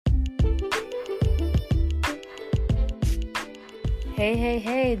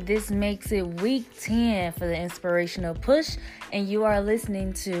Hey, this makes it week 10 for the Inspirational Push, and you are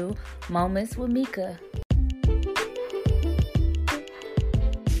listening to Moments with Mika.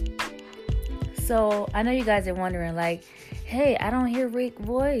 So, I know you guys are wondering, hey, I don't hear Rick's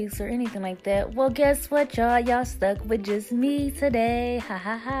voice or anything like that. Well, guess what, y'all? Y'all stuck with just me today. Ha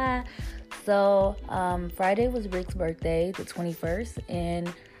ha ha. So, Friday was Rick's birthday, the 21st,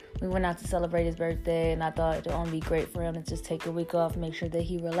 and we went out to celebrate his birthday, and I thought it would only be great for him to just take a week off, make sure that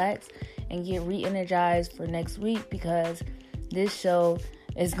he relax and get re-energized for next week, because this show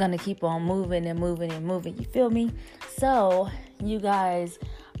is going to keep on moving and moving and moving. You feel me? So you guys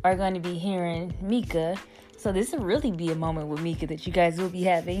are going to be hearing Mika. So this will really be a moment with Mika that you guys will be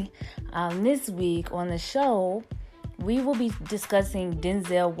having. This week on the show, we will be discussing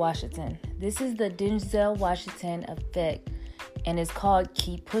Denzel Washington. This is the Denzel Washington effect, and it's called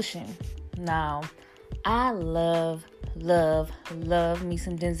Keep Pushing. Now, I love me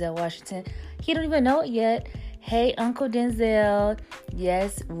some Denzel Washington. He don't even know it yet. Hey, Uncle Denzel.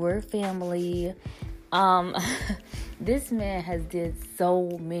 Yes, we're family. This man has did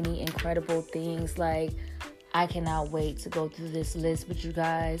so many incredible things. I cannot wait to go through this list with you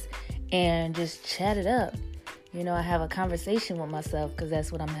guys and just chat it up. I have a conversation with myself, because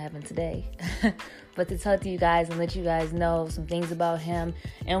that's what I'm having today. But to talk to you guys and let you guys know some things about him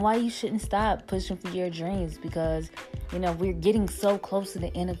and why you shouldn't stop pushing for your dreams, because, we're getting so close to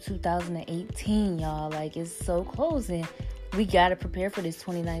the end of 2018, y'all. It's so close, and we got to prepare for this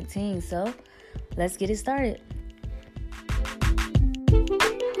 2019. So let's get it started.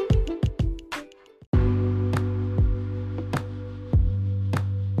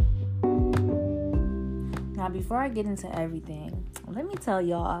 Now, before I get into everything, let me tell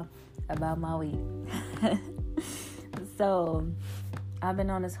y'all about my week. So, I've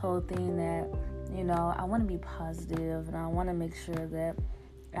been on this whole thing that, I want to be positive, and I want to make sure that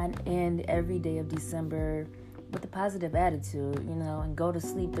I end every day of December with a positive attitude, and go to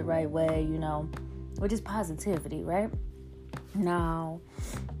sleep the right way, with just positivity, right? Now,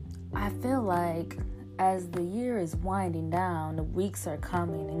 I feel like as the year is winding down, the weeks are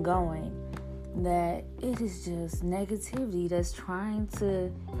coming and going, that it is just negativity that's trying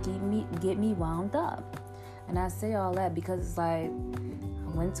to get me wound up. And I say all that because it's I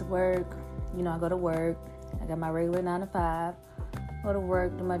went to work, I go to work, I got my regular 9 to 5, go to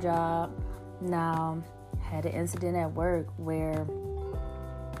work, do my job. Now, had an incident at work where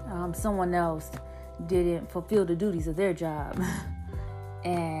someone else didn't fulfill the duties of their job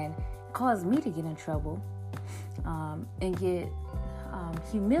and caused me to get in trouble and get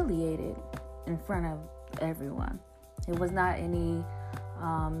humiliated in front of everyone. It was not any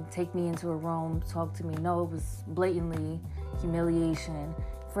take me into a room, talk to me. No, it was blatantly humiliation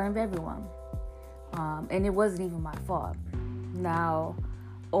in front of everyone. And it wasn't even my fault. Now,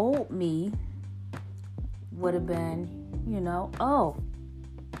 old me would have been, oh,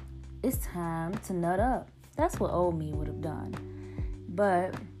 it's time to nut up. That's what old me would have done.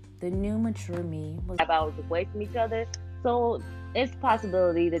 But the new mature me was hours away from each other. So it's a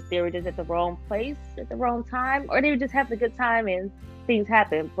possibility that they were just at the wrong place at the wrong time, or they were just having a good time and things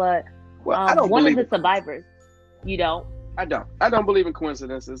happen. But I don't one of believe the survivors, you don't? I don't believe in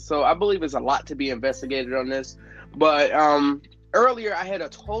coincidences. So I believe there's a lot to be investigated on this. But earlier I had a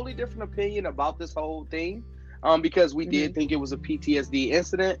totally different opinion about this whole thing because we did think it was a PTSD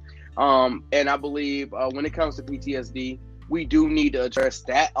incident. And I believe when it comes to PTSD, we do need to address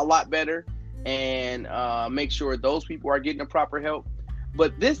that a lot better and make sure those people are getting the proper help.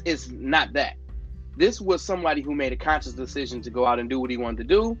 But this is not that. This was somebody who made a conscious decision to go out and do what he wanted to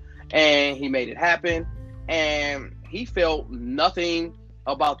do, and he made it happen, and he felt nothing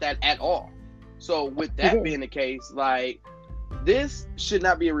about that at all. So with that being the case, this should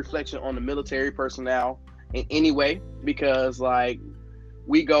not be a reflection on the military personnel in any way, because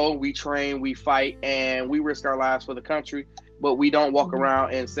we go, we train, we fight, and we risk our lives for the country, but we don't walk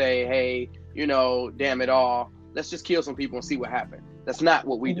around and say, hey, damn it all, let's just kill some people and see what happens. That's not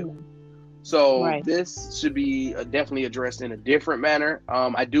what we do. So This should be definitely addressed in a different manner.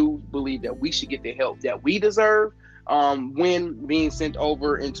 I do believe that we should get the help that we deserve when being sent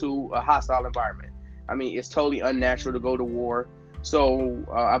over into a hostile environment. I mean, it's totally unnatural to go to war. So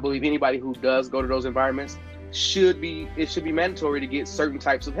I believe anybody who does go to those environments it should be mandatory to get certain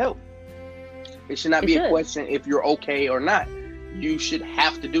types of help. It should not be a question if you're okay or not. You should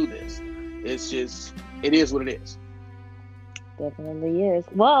have to do this. It is what it is. Definitely is.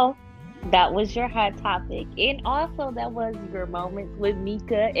 Well, that was your hot topic. And also that was your moments with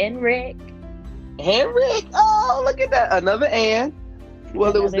Mika and Rick. And Rick. Oh, look at that. Another Ann.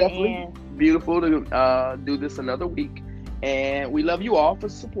 Well, it was definitely beautiful to do this another week. And we love you all for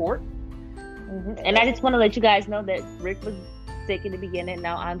support. And I just want to let you guys know that Rick was sick in the beginning.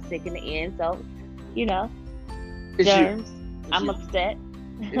 Now I'm sick in the end. So, It's germs. I'm you. upset.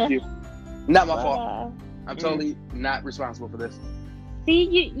 It's you. Not my fault. I'm totally not responsible for this. See,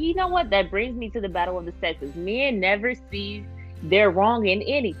 you know what? That brings me to the battle of the sexes. Men never see they're wrong in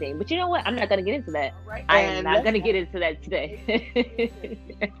anything. But you know what? I'm not going to get into that. Right. I'm not going to get into that today.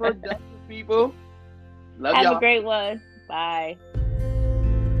 Productive people. Love Have y'all. a great one. Bye.